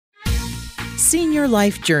Senior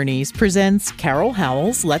Life Journeys presents Carol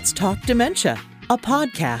Howell's Let's Talk Dementia, a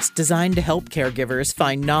podcast designed to help caregivers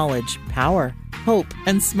find knowledge, power, hope,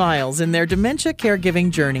 and smiles in their dementia caregiving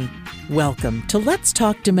journey. Welcome to Let's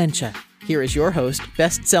Talk Dementia. Here is your host,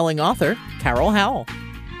 best-selling author, Carol Howell.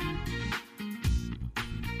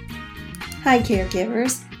 Hi,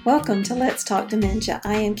 caregivers. Welcome to Let's Talk Dementia.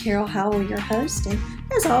 I am Carol Howell, your host, and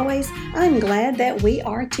as always, I'm glad that we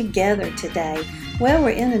are together today. Well, we're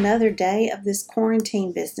in another day of this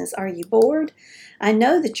quarantine business. Are you bored? I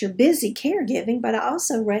know that you're busy caregiving, but I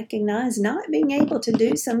also recognize not being able to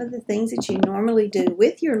do some of the things that you normally do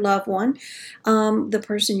with your loved one, the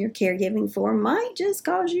person you're caregiving for, might just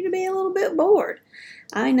cause you to be a little bit bored.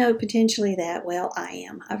 I know potentially that, well, I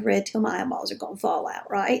am. I've read till my eyeballs are going to fall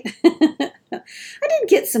out, right? I did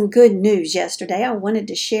get some good news yesterday I wanted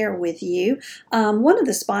to share with you. One of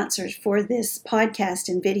the sponsors for this podcast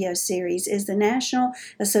and video series is the National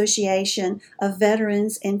Association of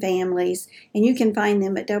Veterans and Families, and you can find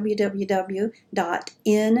them at www.navf.org.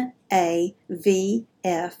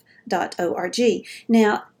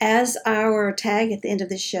 Now, as our tag at the end of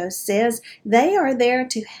the show says, they are there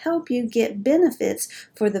to help you get benefits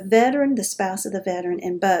for the veteran, the spouse of the veteran,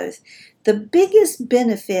 and both. The biggest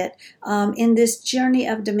benefit in this journey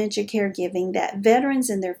of dementia caregiving that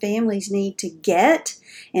veterans and their families need to get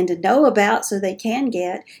and to know about so they can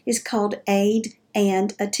get is called aid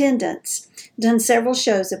and attendance. Done several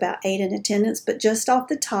shows about aid and attendance, but just off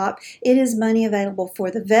the top, it is money available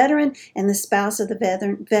for the veteran and the spouse of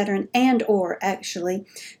the veteran and or actually,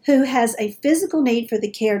 who has a physical need for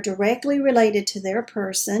the care directly related to their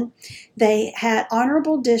person. They had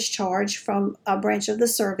honorable discharge from a branch of the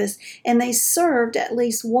service, and they served at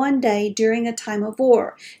least one day during a time of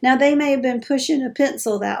war. Now, they may have been pushing a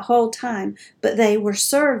pencil that whole time, but they were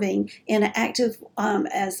serving in an active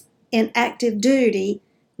duty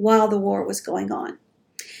while the war was going on.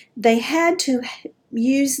 They had to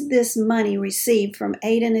use this money received from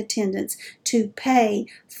aid and attendance to pay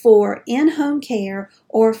for in-home care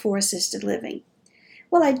or for assisted living.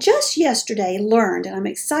 Well, I just yesterday learned, and I'm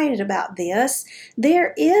excited about this,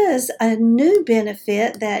 there is a new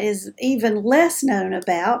benefit that is even less known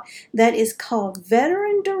about that is called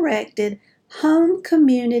Veteran-Directed Home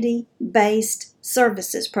Community-Based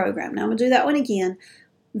Services Program. Now, I'm going to do that one again.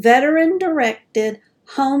 Veteran-Directed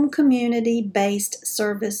Home Community-Based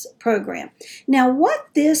Service Program. Now, what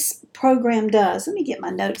this program does, let me get my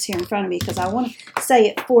notes here in front of me because I want to say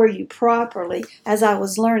it for you properly as I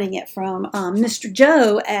was learning it from Mr.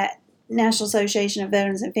 Joe at National Association of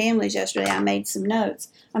Veterans and Families yesterday. I made some notes.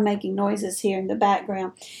 I'm making noises here in the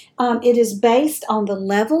background. It is based on the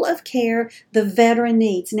level of care the veteran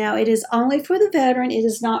needs. Now, it is only for the veteran. It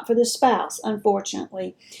is not for the spouse,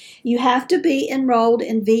 unfortunately. You have to be enrolled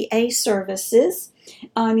in VA services.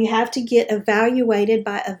 You have to get evaluated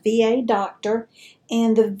by a VA doctor,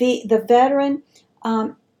 and the veteran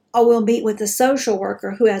will meet with a social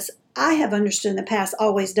worker who, as I have understood in the past,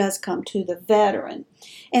 always does come to the veteran.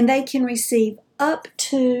 And they can receive up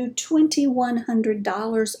to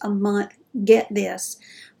 $2,100 a month, get this,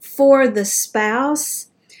 for the spouse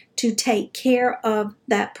to take care of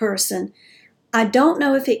that person. I don't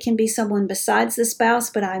know if it can be someone besides the spouse,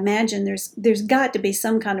 but I imagine there's got to be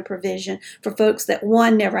some kind of provision for folks that,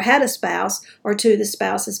 one, never had a spouse, or two, the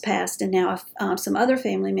spouse has passed and now some other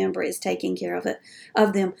family member is taking care of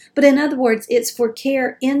them. But in other words, it's for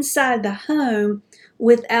care inside the home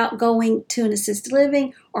without going to an assisted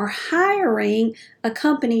living or hiring a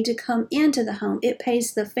company to come into the home. It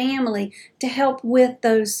pays the family to help with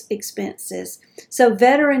those expenses. So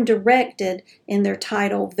veteran-directed, in their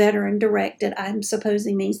title, veteran-directed, I'm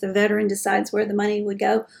supposing means the veteran decides where the money would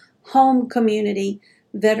go. Home community,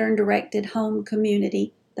 veteran-directed home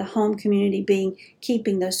community, the home community being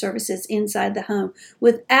keeping those services inside the home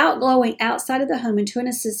without going outside of the home into an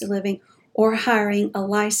assisted living or hiring a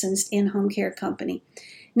licensed in-home care company.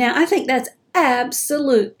 Now, I think that's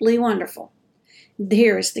absolutely wonderful.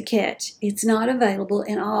 Here's the catch. It's not available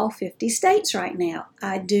in all 50 states right now.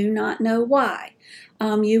 I do not know why.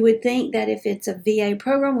 You would think that if it's a VA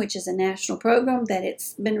program, which is a national program, that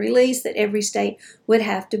it's been released, that every state would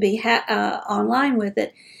have to be online with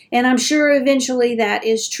it. And I'm sure eventually that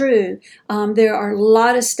is true. There are a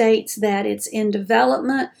lot of states that it's in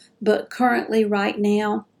development, but currently right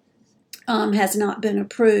now has not been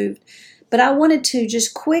approved. But I wanted to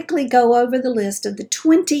just quickly go over the list of the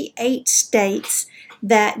 28 states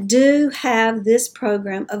that do have this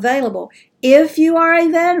program available. If you are a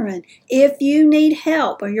veteran, if you need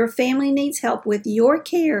help or your family needs help with your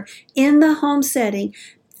care in the home setting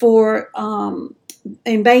for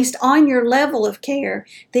and based on your level of care,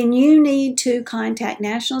 then you need to contact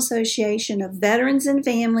National Association of Veterans and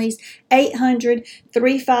Families,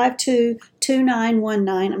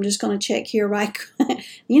 800-352-2919. I'm just going to check here right.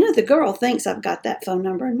 The girl thinks I've got that phone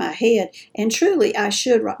number in my head, and truly I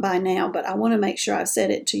should by now, but I want to make sure I've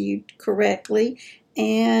said it to you correctly.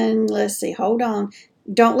 And let's see, hold on.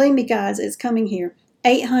 Don't leave me, guys. It's coming here.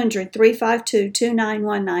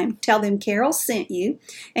 800-352-2919. Tell them Carol sent you,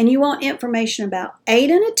 and you want information about aid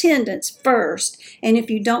and attendance first, and if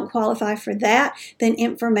you don't qualify for that, then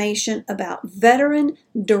information about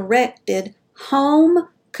veteran-directed home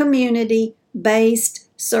community-based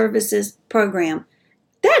services program.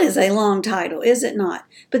 That is a long title, is it not?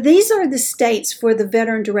 But these are the states for the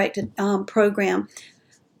veteran-directed program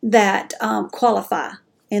that qualify,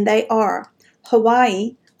 and they are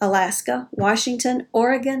Hawaii, Alaska, Washington,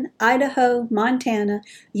 Oregon, Idaho, Montana,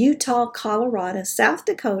 Utah, Colorado, South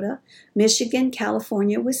Dakota, Michigan,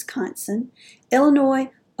 California, Wisconsin, Illinois,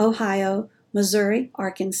 Ohio, Missouri,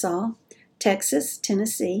 Arkansas, Texas,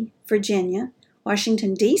 Tennessee, Virginia,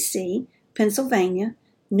 Washington, D.C., Pennsylvania,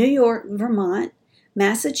 New York, Vermont,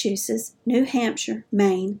 Massachusetts, New Hampshire,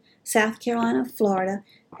 Maine, South Carolina, Florida,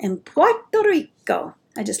 and Puerto Rico.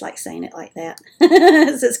 I just like saying it like that.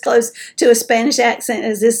 It's as close to a Spanish accent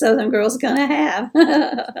as this Southern girl's going to have.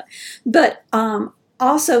 But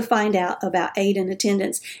also find out about aid and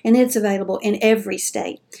attendance, and it's available in every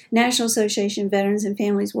state. National Association of Veterans and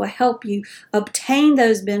Families will help you obtain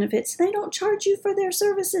those benefits. They don't charge you for their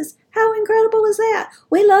services. How incredible is that?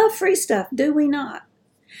 We love free stuff, do we not?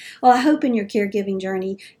 Well, I hope in your caregiving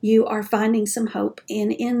journey you are finding some hope,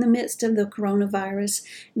 and in the midst of the coronavirus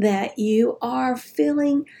that you are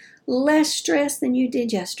feeling less stressed than you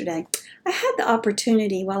did yesterday. I had the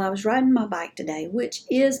opportunity while I was riding my bike today, which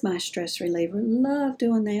is my stress reliever. Love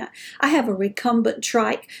doing that. I have a recumbent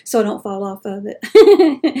trike so I don't fall off of it.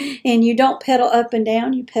 And you don't pedal up and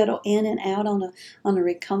down, you pedal in and out on a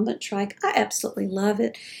recumbent trike. I absolutely love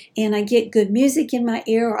it. And I get good music in my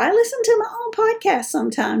ear, or I listen to my own podcast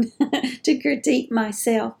sometimes to critique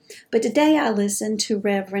myself. But today I listened to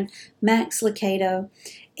Reverend Max Lucado,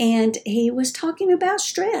 and he was talking about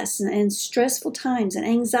stress and stressful times and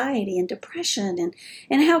anxiety and depression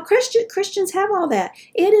and how Christians have all that.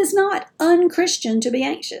 It is not unchristian to be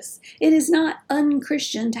anxious. It is not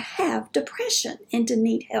unchristian to have depression and to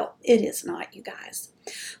need help. It is not, you guys.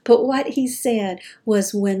 But what he said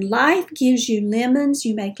was, when life gives you lemons,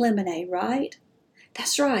 you make lemonade, right?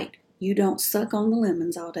 That's right. You don't suck on the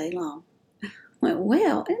lemons all day long.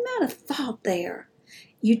 Well, isn't that a thought there?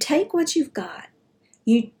 You take what you've got.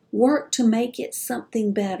 You work to make it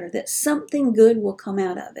something better, that something good will come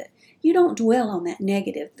out of it. You don't dwell on that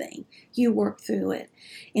negative thing. You work through it.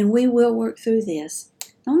 And we will work through this.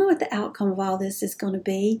 Don't know what the outcome of all this is going to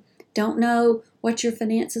be. Don't know what your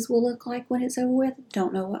finances will look like when it's over with.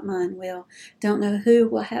 Don't know what mine will. Don't know who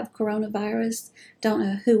will have coronavirus. Don't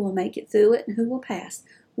know who will make it through it and who will pass.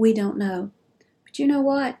 We don't know. But you know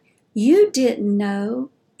what? You didn't know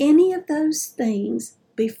any of those things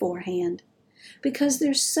beforehand, because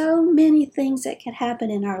there's so many things that could happen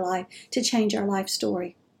in our life to change our life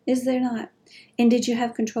story. Is there not? And did you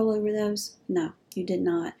have control over those? No, you did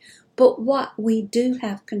not. But what we do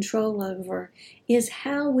have control over is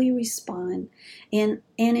how we respond and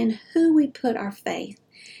in who we put our faith.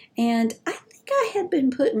 And I think I had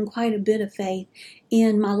been putting quite a bit of faith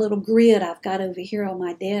in my little grid I've got over here on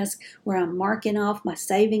my desk, where I'm marking off my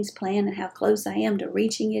savings plan and how close I am to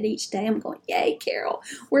reaching it each day. I'm going, yay, Carol,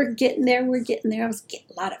 we're getting there, we're getting there. I was getting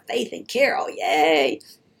a lot of faith in Carol, yay.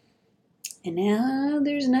 And now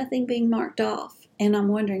there's nothing being marked off. And I'm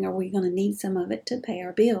wondering, are we going to need some of it to pay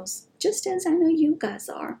our bills? Just as I know you guys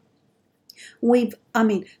are. Who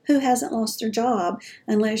hasn't lost their job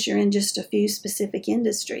unless you're in just a few specific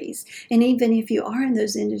industries? And even if you are in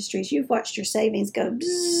those industries, you've watched your savings go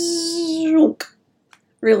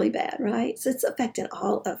really bad, right? So it's affected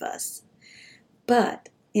all of us. But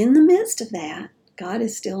in the midst of that, God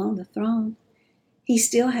is still on the throne. He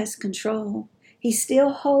still has control. He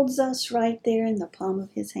still holds us right there in the palm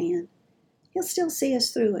of his hand. He'll still see us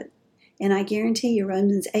through it. And I guarantee you,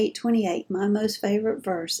 Romans 8:28, my most favorite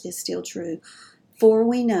verse, is still true. For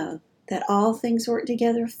we know that all things work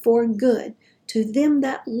together for good to them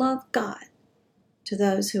that love God, to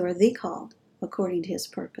those who are the called according to his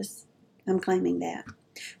purpose. I'm claiming that.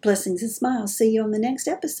 Blessings and smiles. See you on the next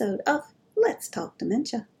episode of Let's Talk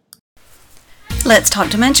Dementia. Let's Talk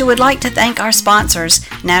Dementia would like to thank our sponsors,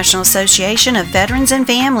 National Association of Veterans and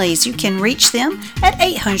Families. You can reach them at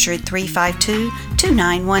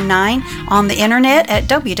 800-352-2919, on the internet at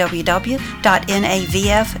www.navf.org.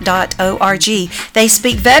 They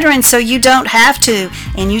speak veterans so you don't have to,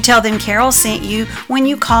 and you tell them Carol sent you when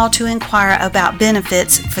you call to inquire about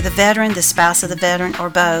benefits for the veteran, the spouse of the veteran, or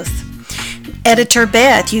both. Editor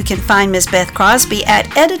Beth, you can find Ms. Beth Crosby at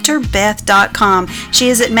editorbeth.com. She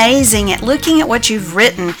is amazing at looking at what you've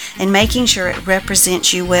written and making sure it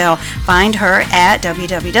represents you well. Find her at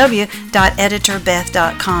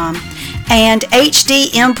www.editorbeth.com. And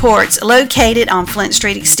HD Imports, located on Flint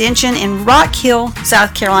Street Extension in Rock Hill,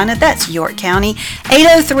 South Carolina. That's York County.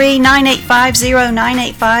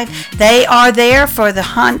 803-985-0985. They are there for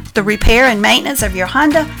the repair and maintenance of your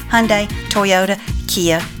Honda, Hyundai, Toyota,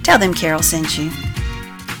 Kia. Tell them Carol sent you.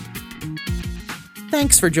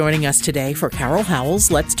 Thanks for joining us today for Carol Howell's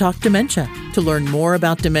Let's Talk Dementia. To learn more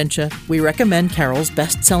about dementia, we recommend Carol's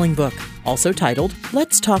best-selling book, also titled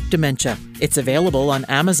Let's Talk Dementia. It's available on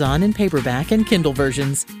Amazon in paperback and Kindle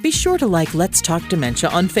versions. Be sure to like Let's Talk Dementia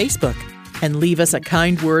on Facebook and leave us a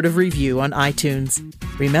kind word of review on iTunes.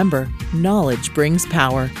 Remember, knowledge brings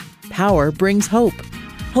power. Power brings hope.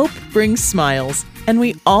 Hope brings smiles. And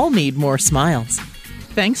we all need more smiles.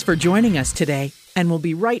 Thanks for joining us today, and we'll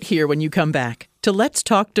be right here when you come back to Let's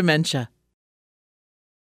Talk Dementia.